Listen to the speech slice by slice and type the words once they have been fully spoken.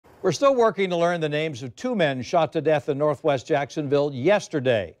We're still working to learn the names of two men shot to death in northwest Jacksonville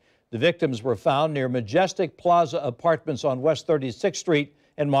yesterday. The victims were found near Majestic Plaza Apartments on West 36th Street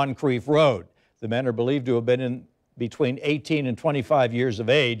and Moncrief Road. The men are believed to have been in between 18 and 25 years of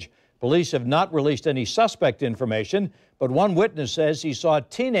age. Police have not released any suspect information, but one witness says he saw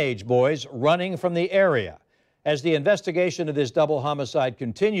teenage boys running from the area. As the investigation of this double homicide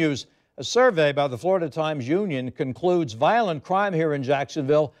continues, a survey by the Florida Times-Union concludes violent crime here in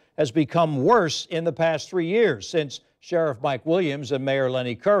Jacksonville has become worse in the past 3 years since Sheriff Mike Williams and Mayor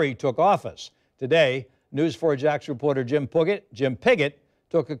Lenny Curry took office. Today, News 4 Jax reporter Jim Piggott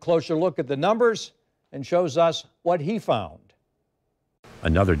took a closer look at the numbers and shows us what he found.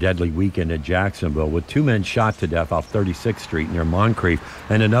 Another deadly weekend in Jacksonville with two men shot to death off 36th Street near Moncrief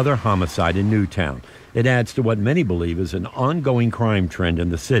and another homicide in Newtown. It adds to what many believe is an ongoing crime trend in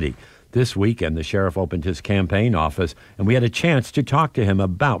the city. This weekend, the sheriff opened his campaign office, and we had a chance to talk to him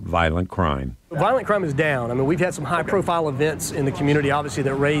about violent crime. Violent crime is down. I mean, we've had some high-profile events in the community, obviously,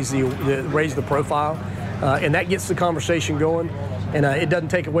 that raise the profile, and that gets the conversation going. And it doesn't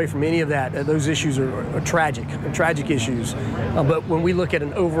take away from any of that. Those issues are tragic issues. But when we look at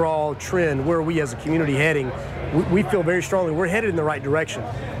an overall trend, where are we as a community heading, we feel very strongly we're headed in the right direction.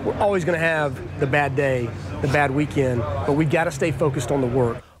 We're always going to have the bad day, the bad weekend, but we've got to stay focused on the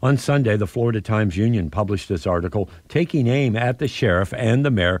work. On Sunday, the Florida Times-Union published this article taking aim at the sheriff and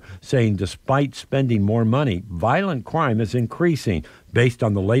the mayor, saying despite spending more money, violent crime is increasing based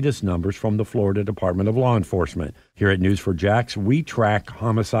on the latest numbers from the Florida Department of Law Enforcement. Here at News 4 Jax, we track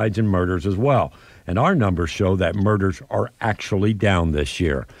homicides and murders as well. And our numbers show that murders are actually down this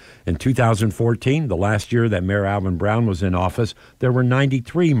year. In 2014, the last year that Mayor Alvin Brown was in office, there were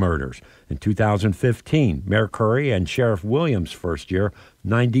 93 murders. In 2015, Mayor Curry and Sheriff Williams' first year,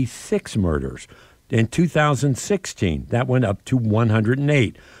 96 murders. In 2016, that went up to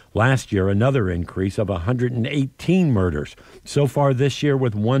 108. Last year, another increase of 118 murders. So far this year,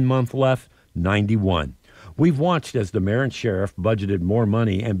 with 1 month left, 91. We've watched as the mayor and sheriff budgeted more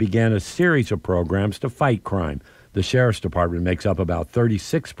money and began a series of programs to fight crime. The sheriff's department makes up about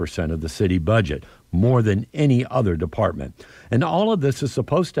 36% of the city budget, more than any other department. And all of this is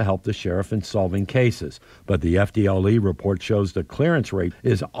supposed to help the sheriff in solving cases. But the FDLE report shows the clearance rate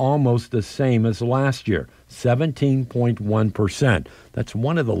is almost the same as last year, 17.1%. That's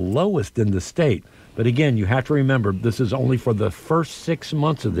one of the lowest in the state. But again, you have to remember this is only for the first 6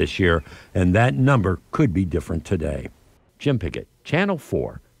 months of this year, and that number could be different today. Jim Piggott, Channel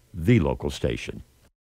 4, the local station.